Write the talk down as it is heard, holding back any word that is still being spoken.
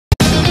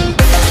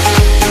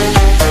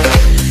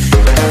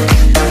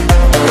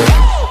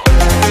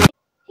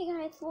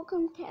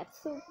welcome to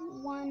episode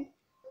 1,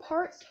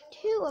 part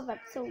 2 of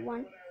episode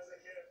 1.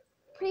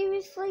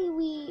 Previously,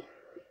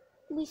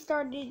 we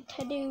started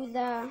to do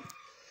the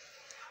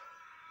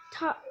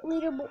top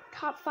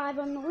 5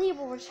 on the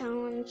leaderboard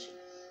challenge,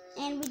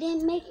 and we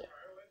didn't make it,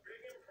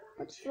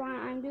 which is why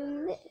I'm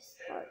doing this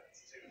part.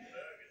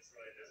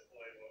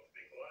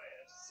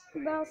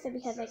 But also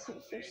because I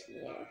couldn't finish the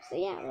video. So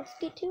yeah, let's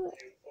get to it.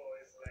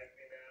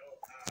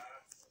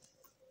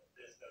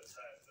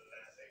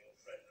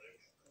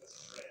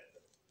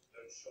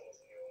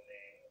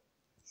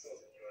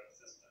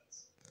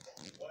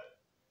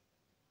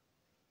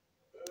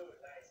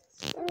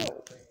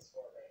 Oh.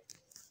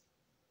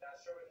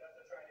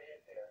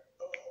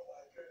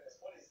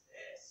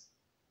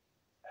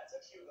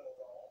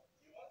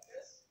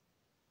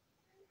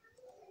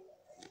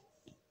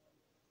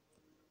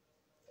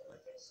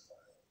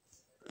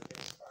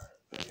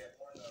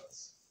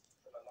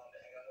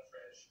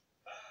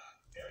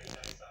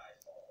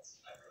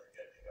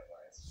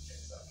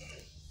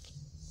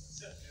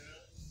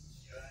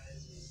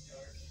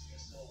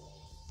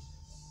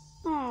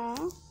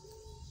 Aww.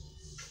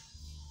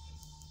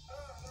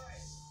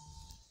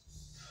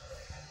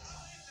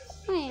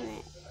 Wait a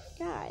minute,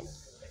 guys.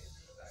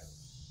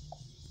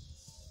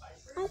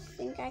 I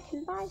think I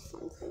can buy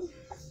something.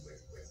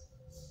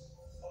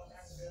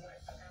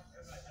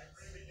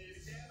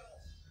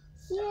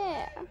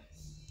 Yeah.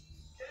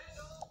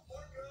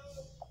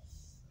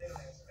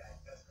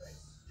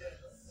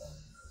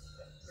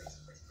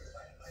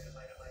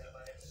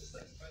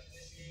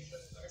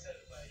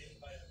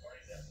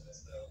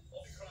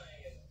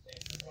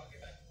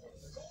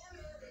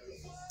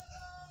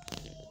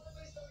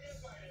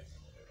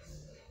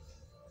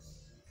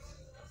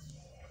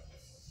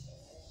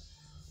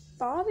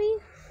 Bobby?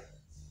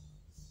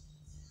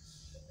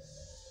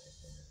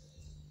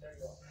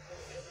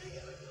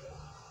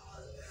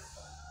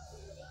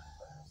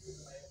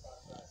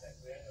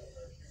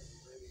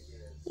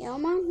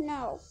 Yoma?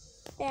 No.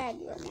 Bad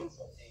Yoma.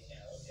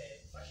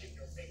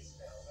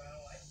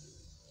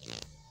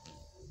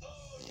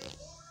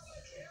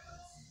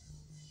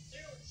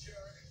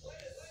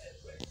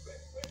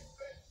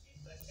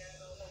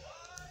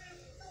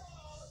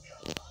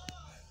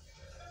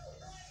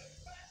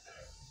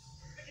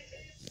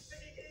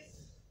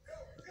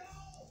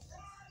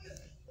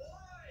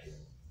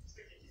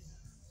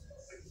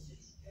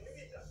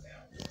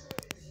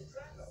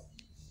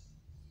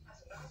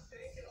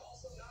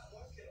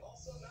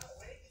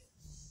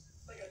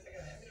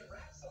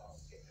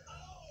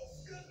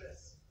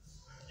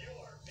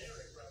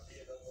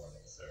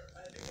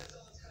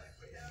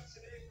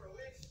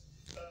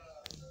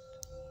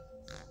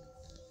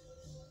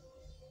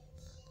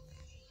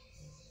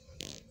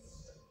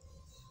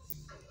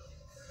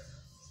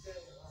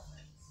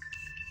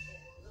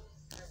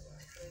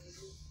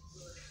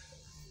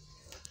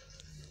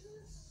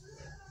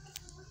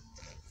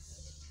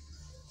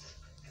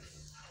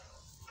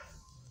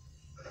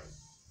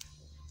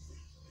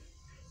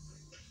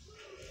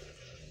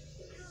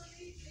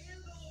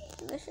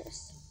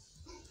 Delicious.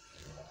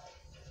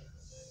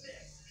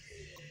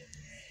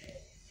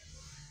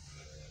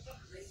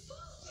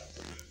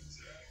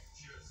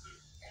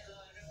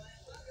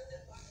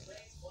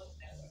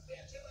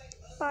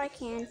 Bye,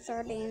 canned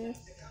sardines.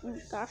 Oh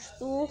gosh,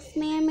 the wolf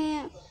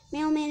mailman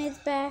is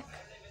back.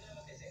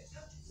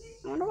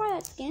 I wonder why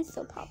that skin is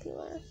so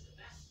popular.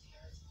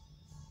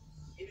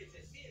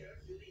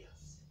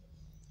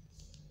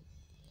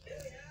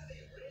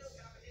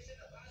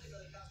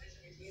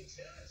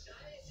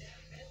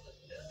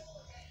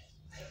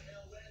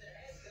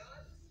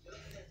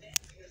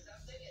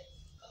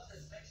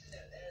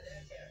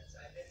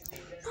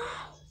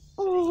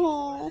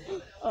 Oh.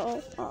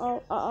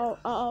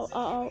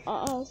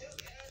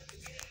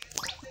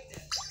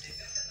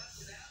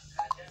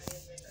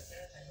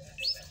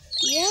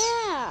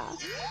 Yeah.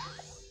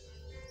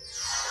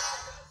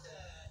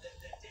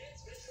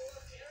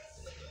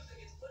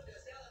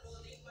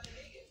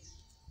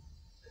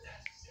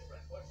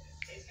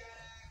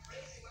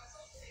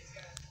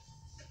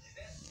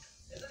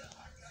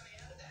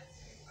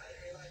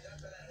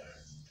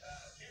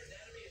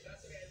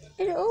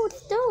 Oh,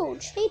 it's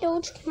Doge. Hey,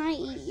 Doge, can I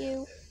eat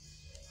you?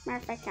 Matter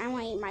of fact, I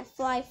want to eat my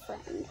fly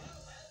friend.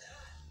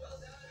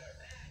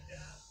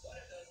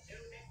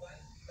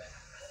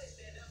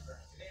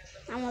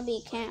 I'm gonna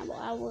be a cannibal.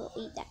 I will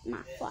eat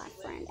my fly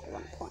friend at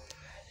one point.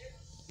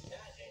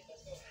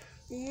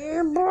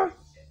 Yeah, boy.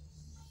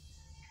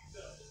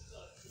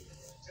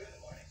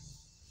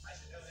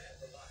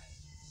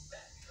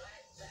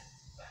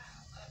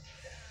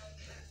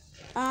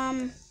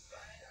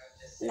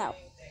 No.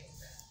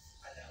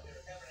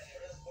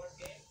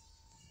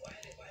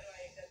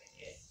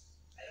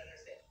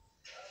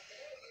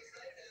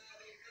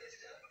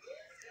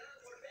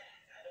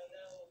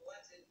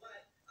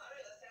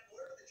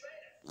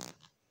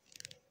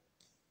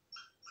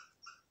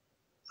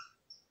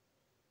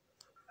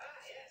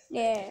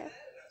 Yeah.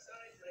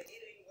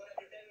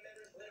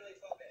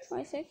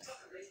 26.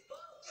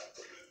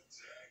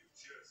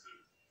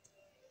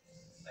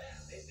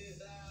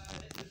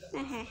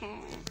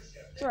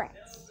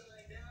 Threats.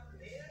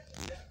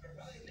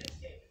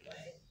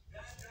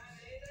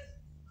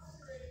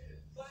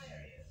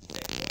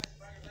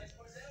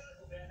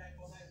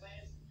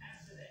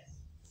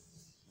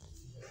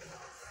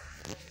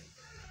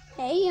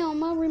 Hey,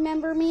 Yoma,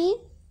 remember me?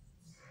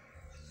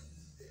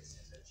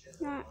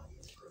 Not,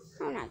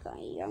 I'm not going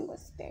to eat you. I'm going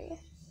to spare you.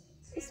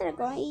 Instead of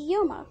going to eat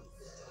Yoma.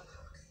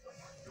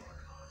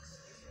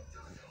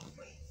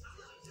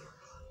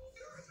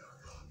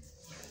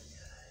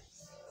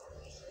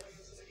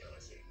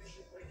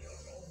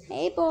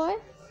 Hey, boy.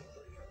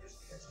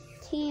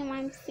 Team,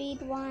 I'm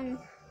feed one.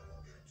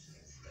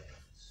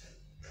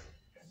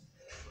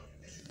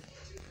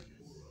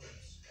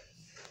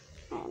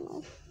 Oh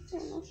no. Oh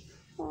no.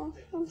 Oh.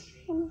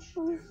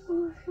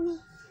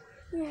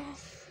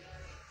 Yes.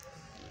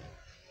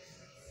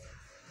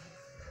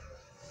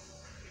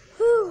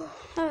 Whew.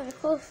 That was a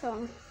close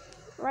one.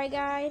 Right,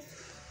 guys?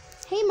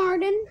 Hey,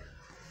 Martin.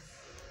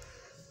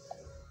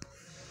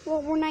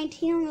 Well, we're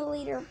 19 on the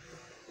leader.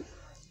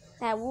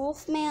 That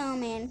wolf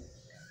mailman.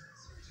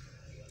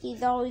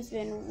 He's always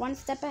been one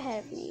step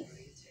ahead of me.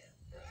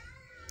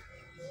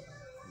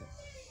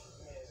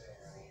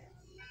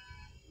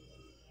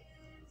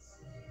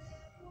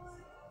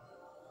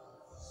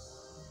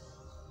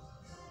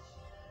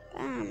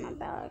 I'm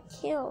about to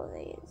kill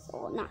these.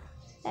 Well, not.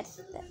 That's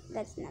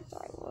not the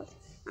right word.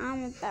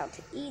 I'm about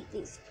to eat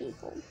these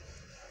people.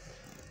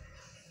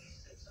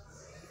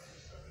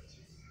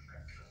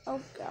 Oh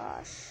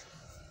gosh.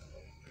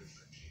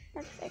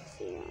 That's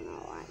sexy. I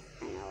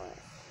know it.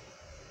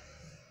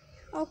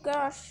 Oh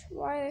gosh.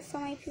 Why are there so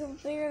many people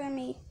bigger than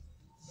me?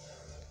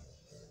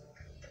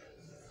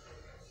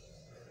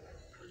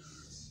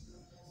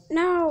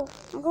 No,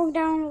 I'm going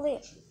down the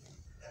list.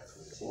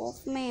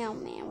 Wolf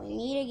mailman, we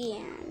meet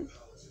again.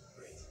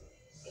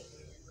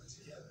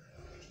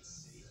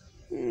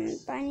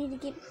 But I need to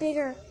get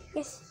bigger.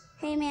 Yes.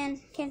 Hey man,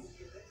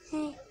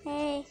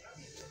 hey.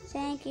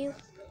 Thank you.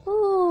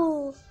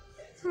 Ooh.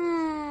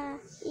 Ah.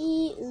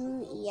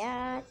 Ooh,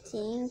 yeah.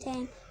 Ting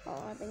tang.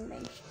 Oh, bing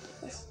bang.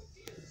 Yes.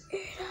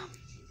 Eat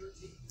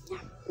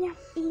them. Yeah.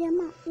 Eat them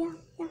up.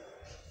 Yeah.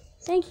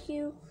 Thank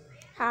you.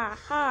 Ha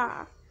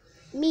ha.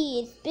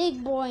 Me, it's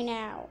big boy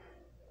now.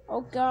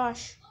 Oh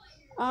gosh.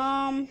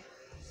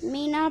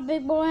 Me not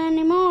big boy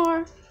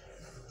anymore.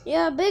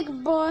 Yeah,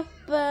 big boy,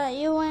 but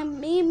you won't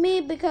beat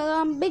me because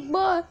I'm big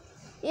boy.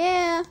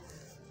 Yeah.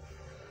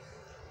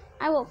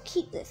 I will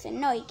keep this, and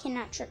no, you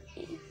cannot trick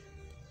me.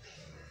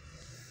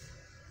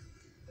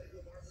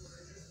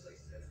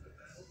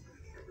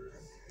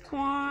 Come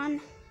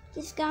on.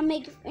 Just gotta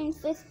make it in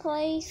 5th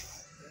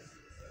place.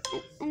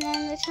 And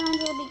then the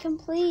challenge will be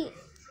complete.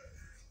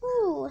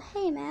 Ooh,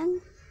 hey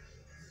man.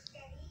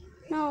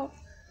 No,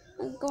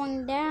 I'm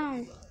going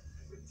down.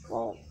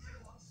 Well,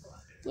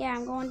 yeah,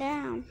 I'm going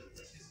down.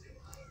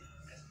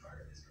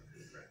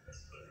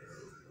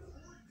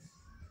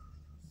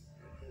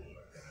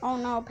 Oh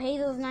no, pay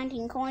those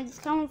 19 coins. It's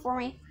coming for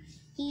me.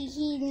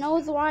 He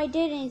knows why I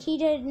did, and he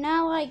did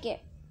not like it.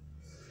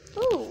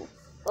 Ooh.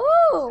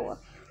 Oh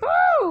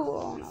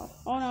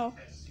no.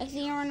 I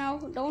see you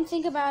no. Don't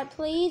think about it,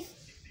 please.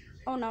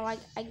 Oh no, I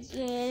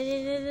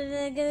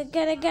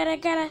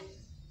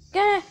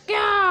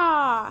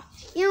gotta.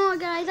 You know what,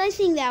 guys? I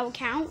think that will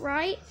count,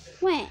 right?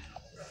 When?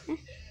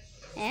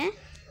 I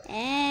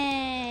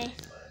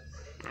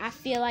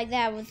feel like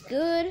that was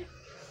good.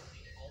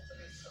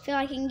 Feel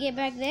like I can get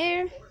back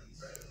there.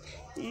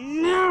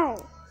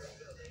 No.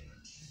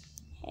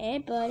 Hey,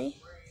 buddy.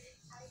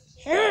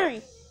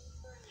 Hurry,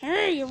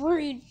 where are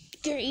you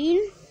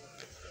eating?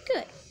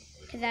 Good,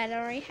 because that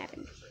already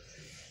happened.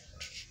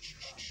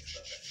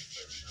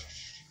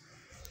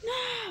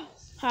 No!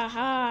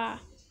 Haha,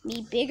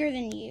 me bigger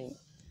than you.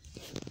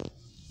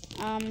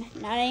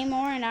 Not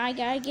anymore, and I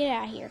gotta get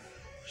out of here.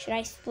 Should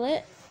I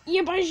split?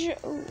 Yep, I should.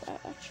 Ooh,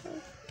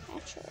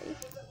 actually.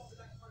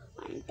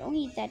 Don't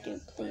eat that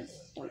dude, please.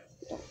 Don't.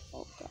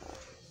 Oh, God.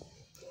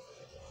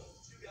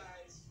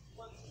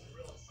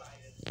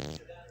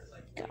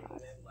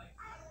 God.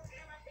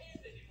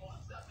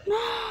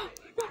 No!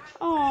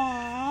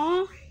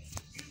 Aww.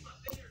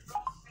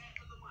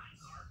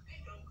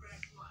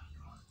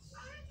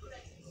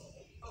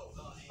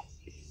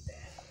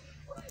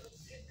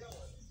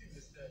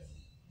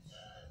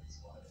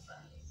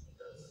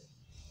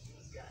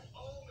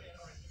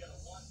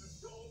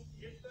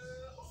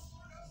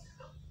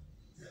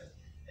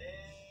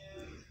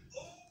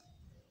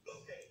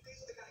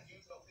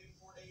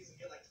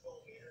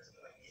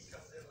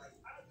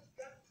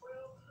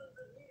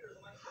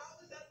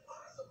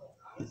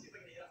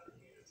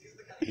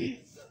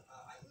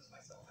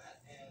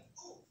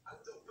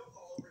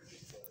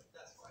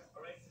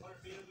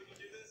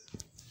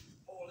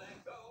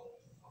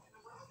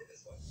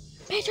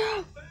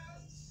 Pedro!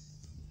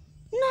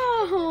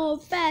 No,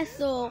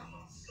 Fassel.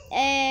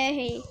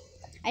 Hey,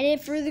 I did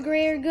it for the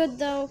greater good,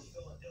 though.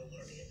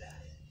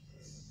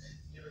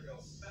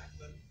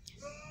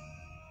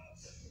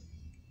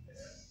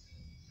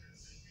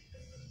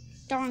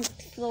 Darn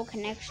slow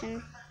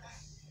connection.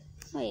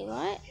 Wait,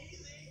 what?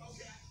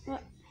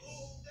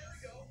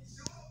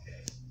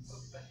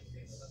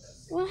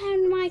 What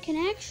happened to my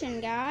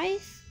connection,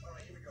 guys?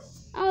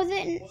 Oh,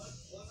 then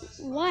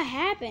what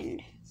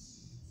happened?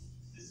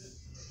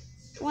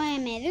 Wait a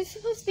minute, there's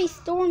supposed to be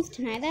storms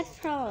tonight. That's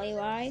probably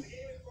why.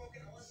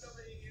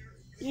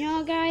 You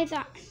know, guys,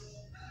 I'm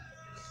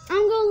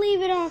gonna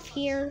leave it off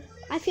here.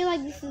 I feel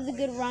like this is a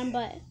good run,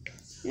 but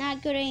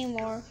not good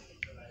anymore.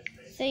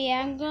 So yeah,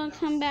 I'm gonna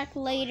come back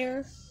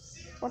later,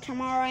 or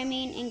tomorrow, I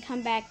mean, and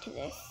come back to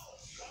this.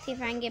 See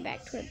if I can get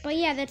back to it. But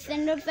yeah, that's the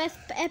end of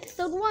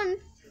episode 1.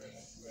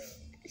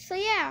 So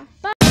yeah,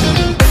 bye.